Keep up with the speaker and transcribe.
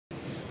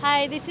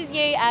Hi, this is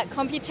Yi at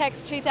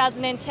Computex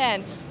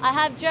 2010. I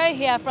have Joe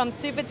here from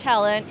Super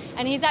Talent,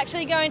 and he's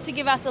actually going to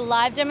give us a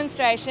live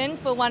demonstration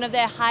for one of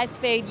their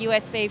high-speed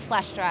USB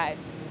flash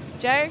drives.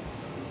 Joe?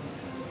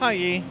 Hi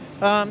Yi.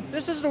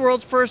 This is the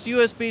world's first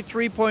USB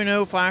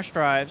 3.0 flash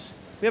drives.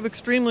 We have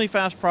extremely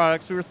fast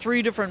products. There are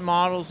 3 different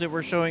models that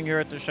we're showing here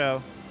at the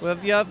show.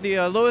 You have the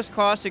lowest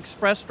cost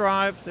express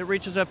drive that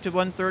reaches up to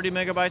 130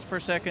 megabytes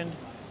per second,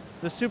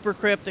 the Super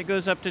Crypt that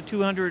goes up to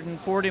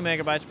 240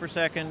 megabytes per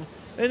second,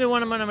 and the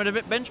one I'm going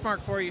to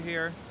benchmark for you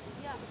here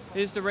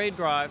is the RAID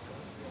drive.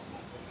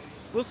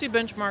 We'll see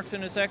benchmarks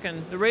in a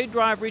second. The RAID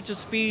drive reaches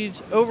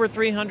speeds over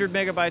 300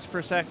 megabytes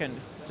per second.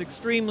 It's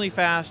extremely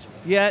fast,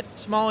 yet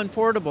small and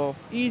portable,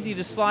 easy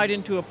to slide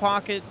into a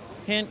pocket,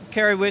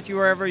 carry with you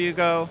wherever you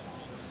go.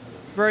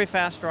 Very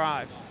fast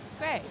drive.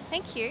 Great,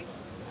 thank you.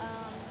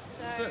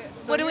 So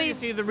what do here we you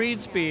see the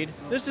read speed.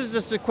 This is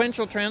the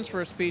sequential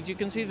transfer speed. You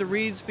can see the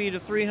read speed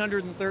of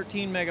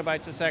 313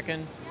 megabytes a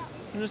second.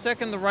 In a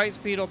second, the write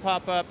speed will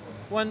pop up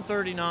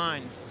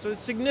 139. So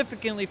it's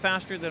significantly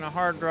faster than a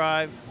hard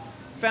drive,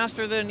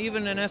 faster than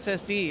even an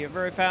SSD, a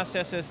very fast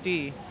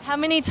SSD. How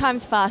many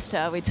times faster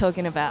are we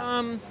talking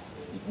about?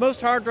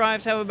 Most hard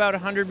drives have about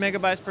 100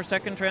 megabytes per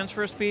second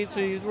transfer speed,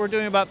 so we're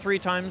doing about 3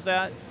 times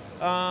that.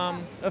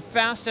 A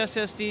fast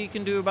SSD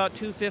can do about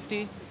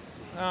 250.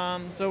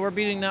 So we're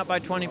beating that by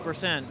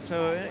 20%.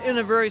 So in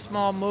a very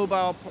small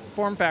mobile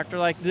form factor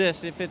like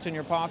this, it fits in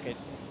your pocket.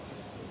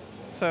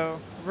 So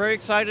very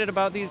excited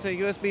about these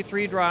USB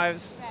 3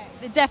 drives.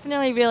 They're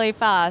definitely really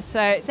fast.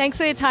 So thanks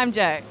for your time,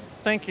 Joe.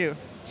 Thank you.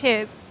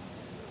 Cheers.